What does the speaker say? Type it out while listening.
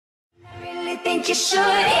think you should.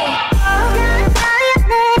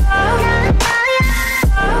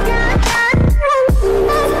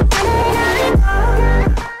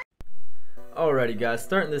 Alrighty guys,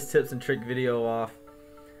 starting this tips and trick video off.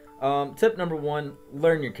 Tip number one,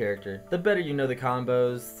 learn your character. The better you know the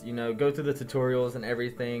combos, go through the tutorials and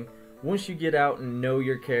everything. Once you get out and know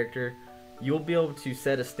your character, you'll be able to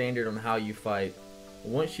set a standard on how you fight.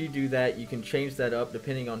 Once you do that, you can change that up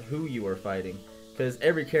depending on who you are fighting, because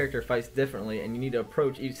every character fights differently and you need to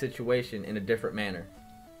approach each situation in a different manner.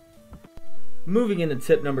 Moving into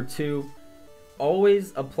tip number two,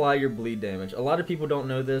 always apply your bleed damage. A lot of people don't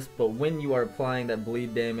know this, but when you are applying that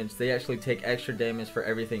bleed damage, they actually take extra damage for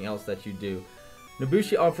everything else that you do.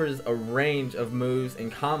 Nobushi offers a range of moves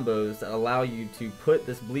and combos that allow you to put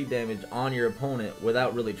this bleed damage on your opponent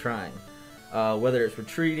without really trying. Whether it's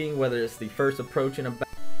retreating, whether it's the first approach in a battle.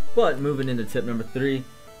 But moving into tip number three,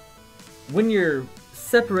 when you're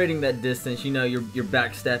separating that distance, you're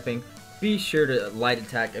backstepping, be sure to light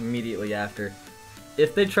attack immediately after.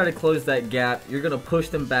 If they try to close that gap, you're going to push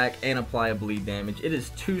them back and apply a bleed damage. It is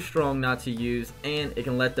too strong not to use, and it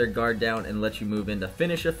can let their guard down and let you move in to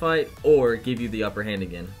finish a fight or give you the upper hand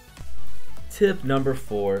again. Tip number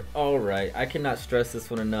four. Alright, I cannot stress this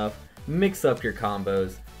one enough. Mix up your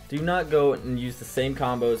combos. Do not go and use the same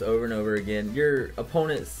combos over and over again. Your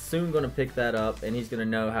opponent's soon going to pick that up and he's going to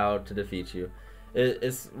know how to defeat you.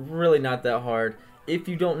 It's really not that hard. If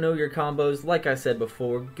you don't know your combos, like I said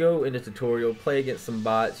before, go into tutorial, play against some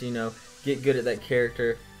bots, get good at that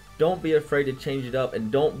character. Don't be afraid to change it up,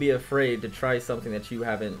 and don't be afraid to try something that you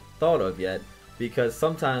haven't thought of yet, because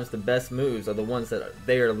sometimes the best moves are the ones that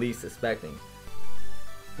they are least expecting.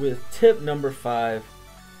 With tip number five,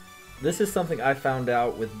 this is something I found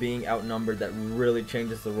out with being outnumbered that really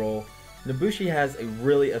changes the role. Nobushi has a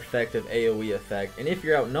really effective AoE effect, and if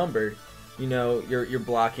you're outnumbered, you're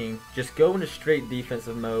blocking, just go into straight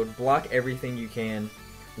defensive mode, block everything you can.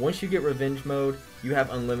 Once you get revenge mode, you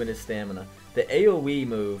have unlimited stamina. The AoE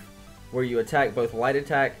move, where you attack both light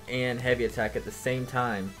attack and heavy attack at the same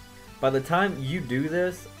time, by the time you do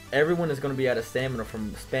this, everyone is going to be out of stamina from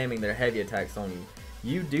spamming their heavy attacks on you.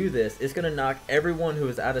 You do this, it's going to knock everyone who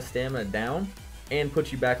is out of stamina down and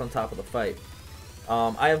put you back on top of the fight.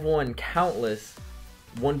 I have won countless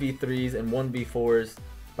 1v3s and 1v4s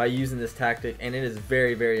by using this tactic, and it is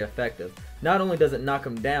very, very effective. Not only does it knock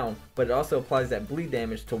them down, but it also applies that bleed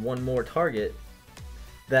damage to one more target,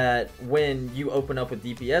 that when you open up with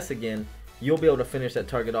DPS again, you'll be able to finish that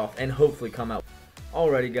target off and hopefully come out.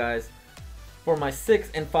 Alrighty guys, for my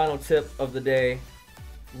sixth and final tip of the day,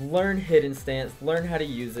 learn hidden stance, learn how to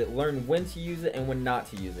use it, learn when to use it and when not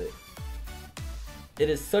to use it. It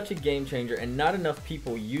is such a game changer, and not enough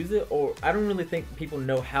people use it, or I don't really think people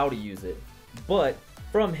know how to use it. But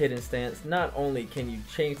from hidden stance, not only can you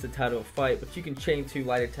change the tide of a fight, but you can chain 2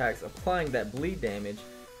 light attacks applying that bleed damage.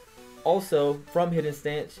 Also, from hidden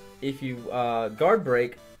stance, if you guard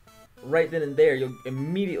break, right then and there, you'll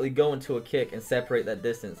immediately go into a kick and separate that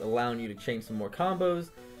distance, allowing you to chain some more combos,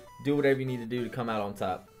 do whatever you need to do to come out on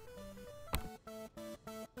top.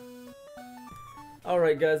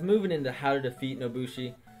 Alright guys, moving into how to defeat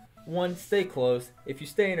Nobushi. 1, stay close. If you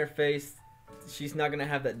stay in her face, she's not going to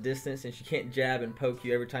have that distance and she can't jab and poke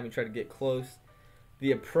you every time you try to get close.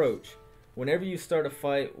 The approach. Whenever you start a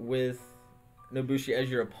fight with Nobushi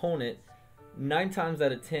as your opponent, 9 times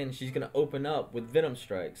out of 10 she's going to open up with Venom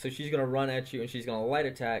Strike. So she's going to run at you and she's going to light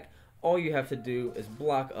attack. All you have to do is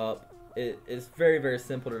block up. It's very, very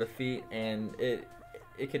simple to defeat, and it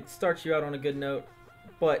could start you out on a good note,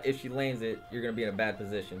 but if she lands it, you're going to be in a bad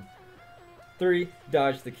position. 3,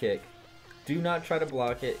 dodge the kick. Do not try to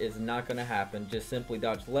block it. It's not going to happen. Just simply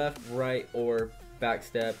dodge left, right, or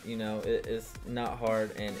backstep. It's not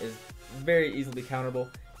hard and is very easily counterable.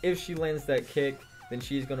 If she lands that kick, then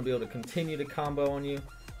she's going to be able to continue to combo on you,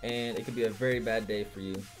 and it could be a very bad day for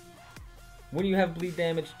you. When you have bleed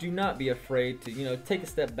damage, do not be afraid to, take a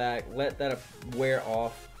step back, let that wear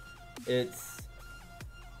off. It's,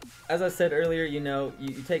 as I said earlier,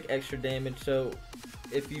 you take extra damage, so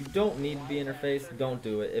if you don't need to be in her face, don't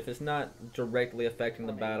do it. If it's not directly affecting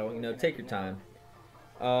the battle, take your time.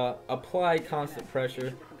 Apply constant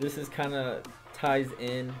pressure. This is kind of ties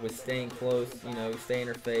in with staying close, stay in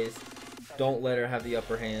her face. Don't let her have the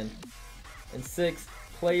upper hand. And 6,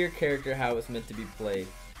 play your character how it's meant to be played.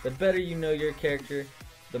 The better you know your character,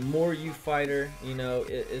 the more you fight her,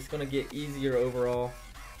 it's going to get easier overall.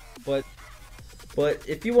 But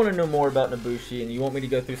if you want to know more about Nobushi and you want me to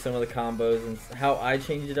go through some of the combos and how I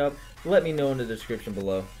change it up, let me know in the description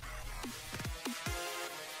below.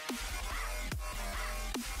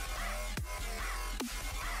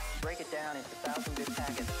 Break it down into 1,000 bit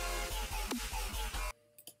packets.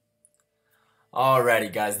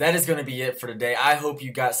 Alrighty, guys, that is going to be it for today. I hope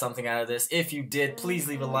you got something out of this. If you did, please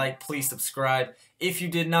leave a like. Please subscribe. If you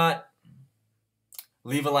did not,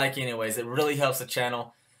 leave a like anyways. It really helps the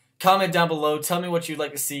channel. Comment down below. Tell me what you'd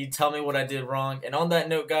like to see. Tell me what I did wrong. And on that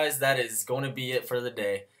note, guys, that is going to be it for the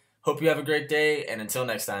day. Hope you have a great day, and until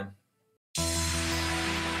next time.